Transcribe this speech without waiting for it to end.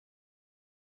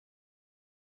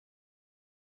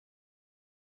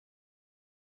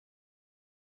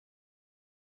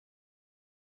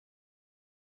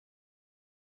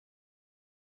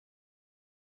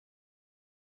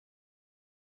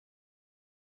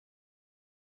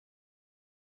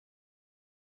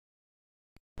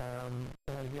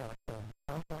Yeah, so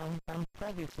I'm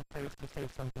probably supposed to say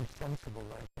something sensible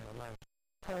like,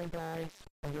 "Hey guys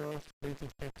and girls, this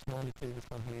is X92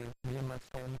 from here. Me and my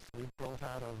friends, we brought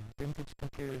out our vintage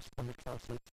computers from the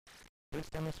closet. This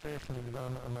demonstration is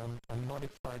done on a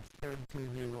modified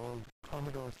 32-year-old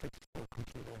Commodore 64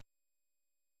 computer.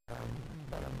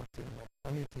 But I'm not doing that.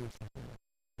 I need to do something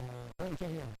else.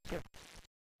 Yeah, sure.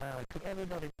 Could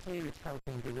everybody please help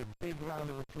me give a big round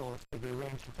of applause to the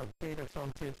arrangers of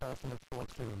Datafone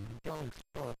 2014, Young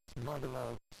Sports, Model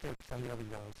of 6, and the other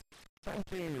guys.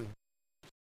 Thank you.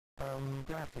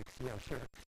 Graphics, yeah, sure.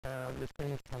 The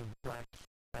screen is kind of black.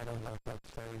 I don't like that,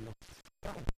 so let's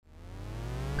go.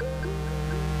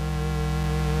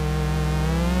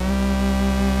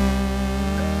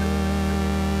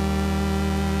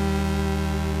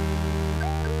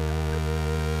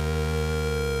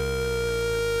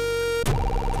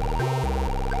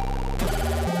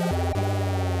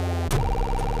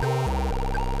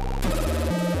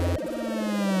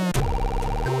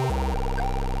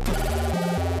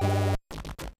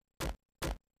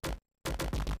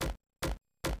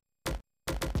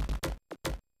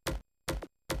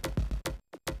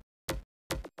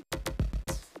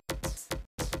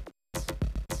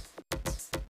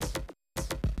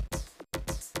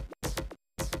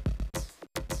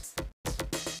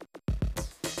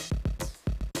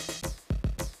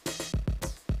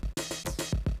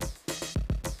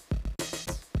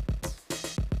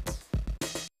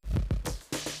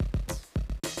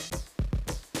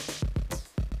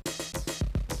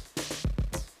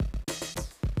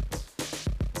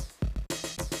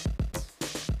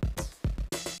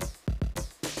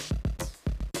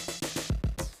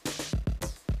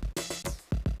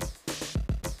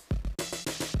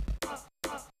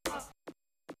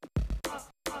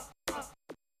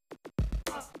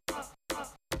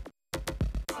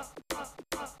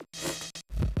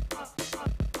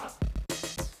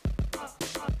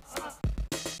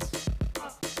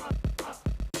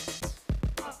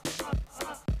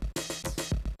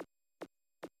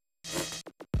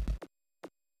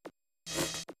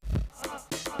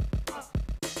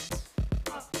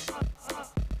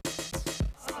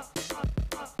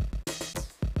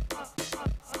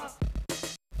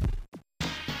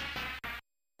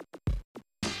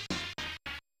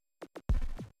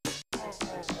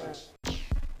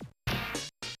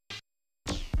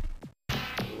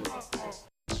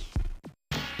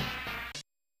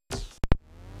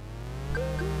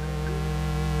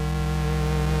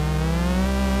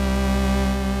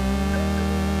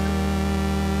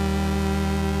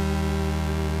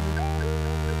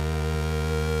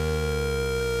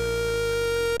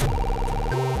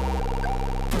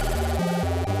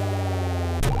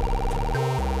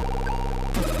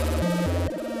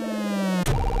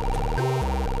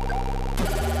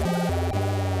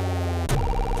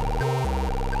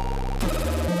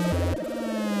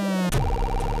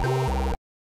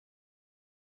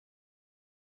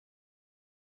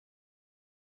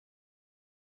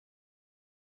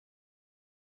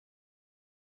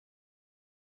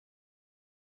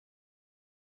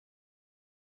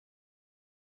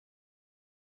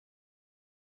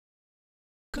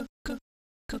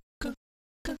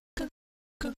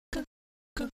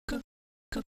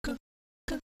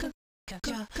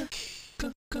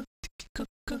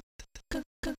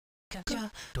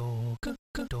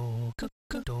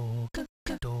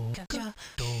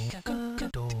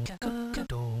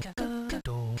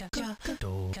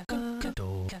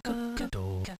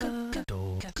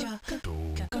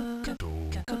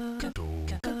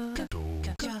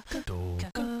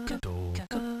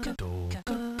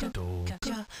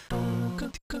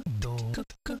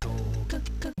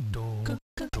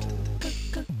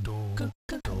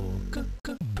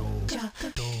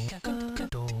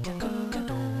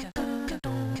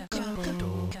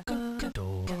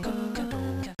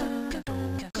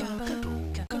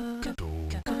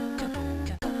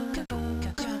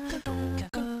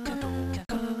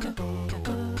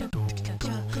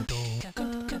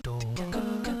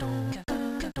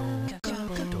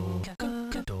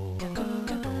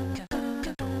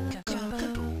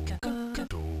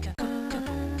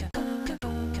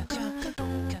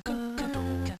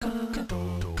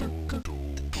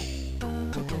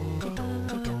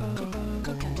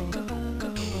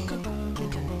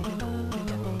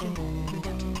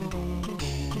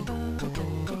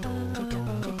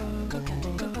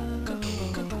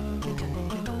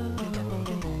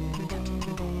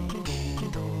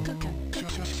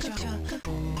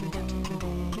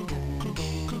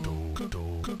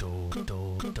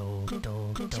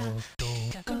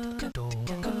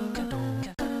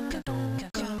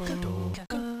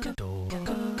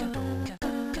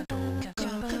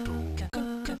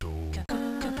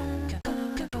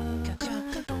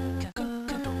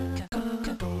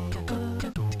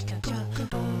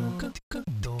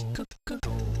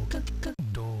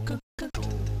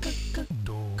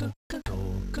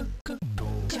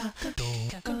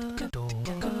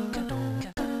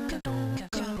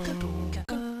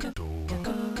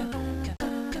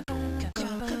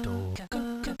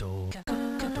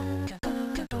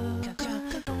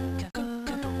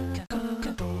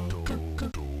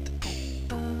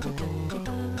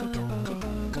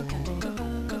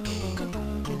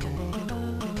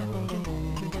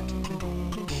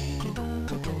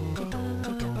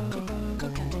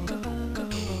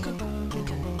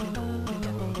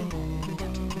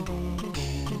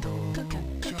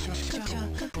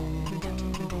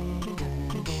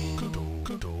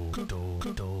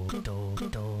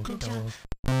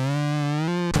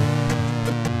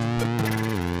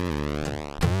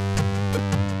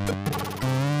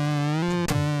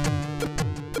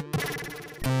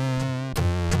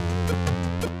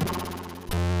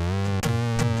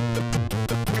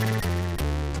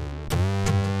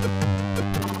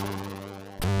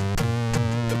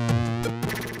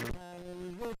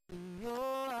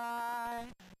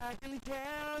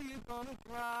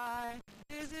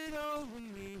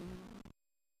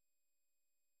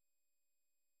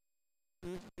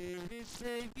 me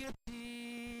save your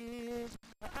tears.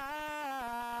 I'm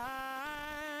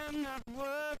not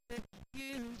worth it,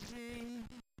 you see.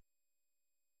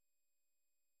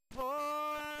 For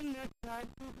I'm the type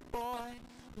of boy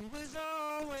who was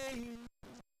always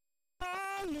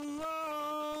on the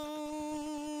road.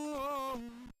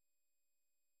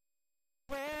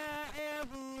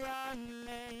 Wherever I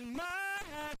lay my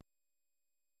hat,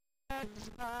 that's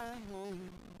my home.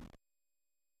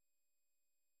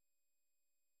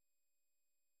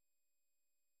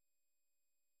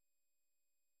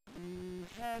 You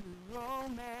had a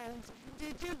romance,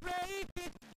 did you break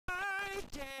it by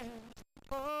chance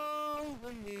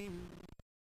over me?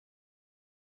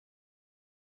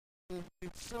 If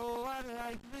it's so, I'd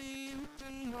like for you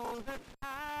to know that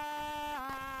I'm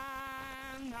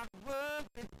not worth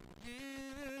it,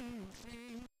 you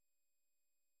see.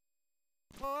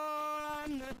 For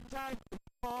I'm the type of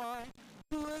boy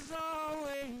who is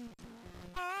always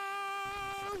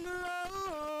on the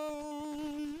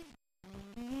road.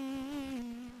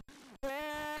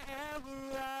 Wherever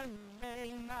I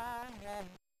lay my head,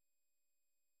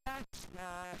 that's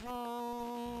my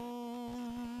home.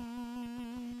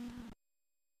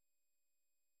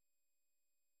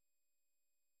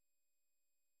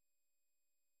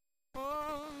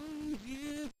 Oh,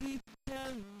 you keep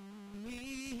telling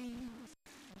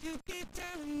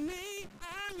me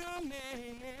I'm your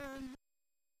man.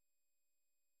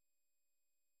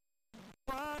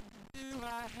 What do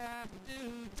I have to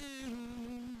do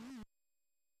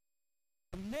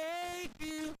to make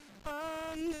you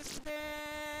understand?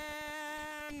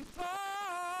 For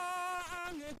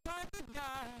I'm the type of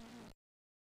guy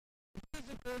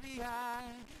with a pretty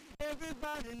eye,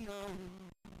 everybody knows.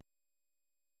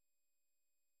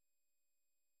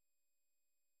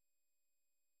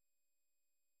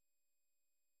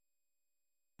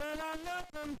 But I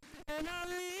love them and I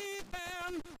leave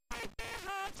them, break their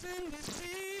hearts and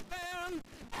deceive them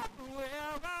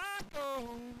everywhere I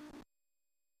go.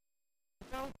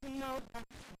 Don't you know that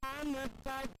I'm the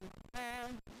type of man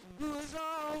who is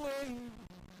always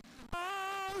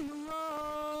on the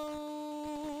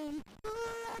road?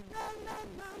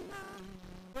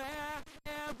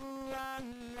 Wherever I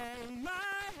lay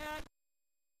my head,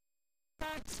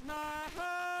 that's my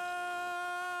home.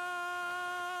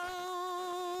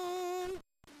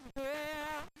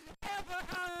 Wherever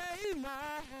I lay my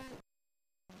head,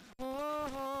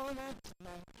 oh, that's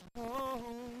my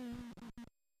home.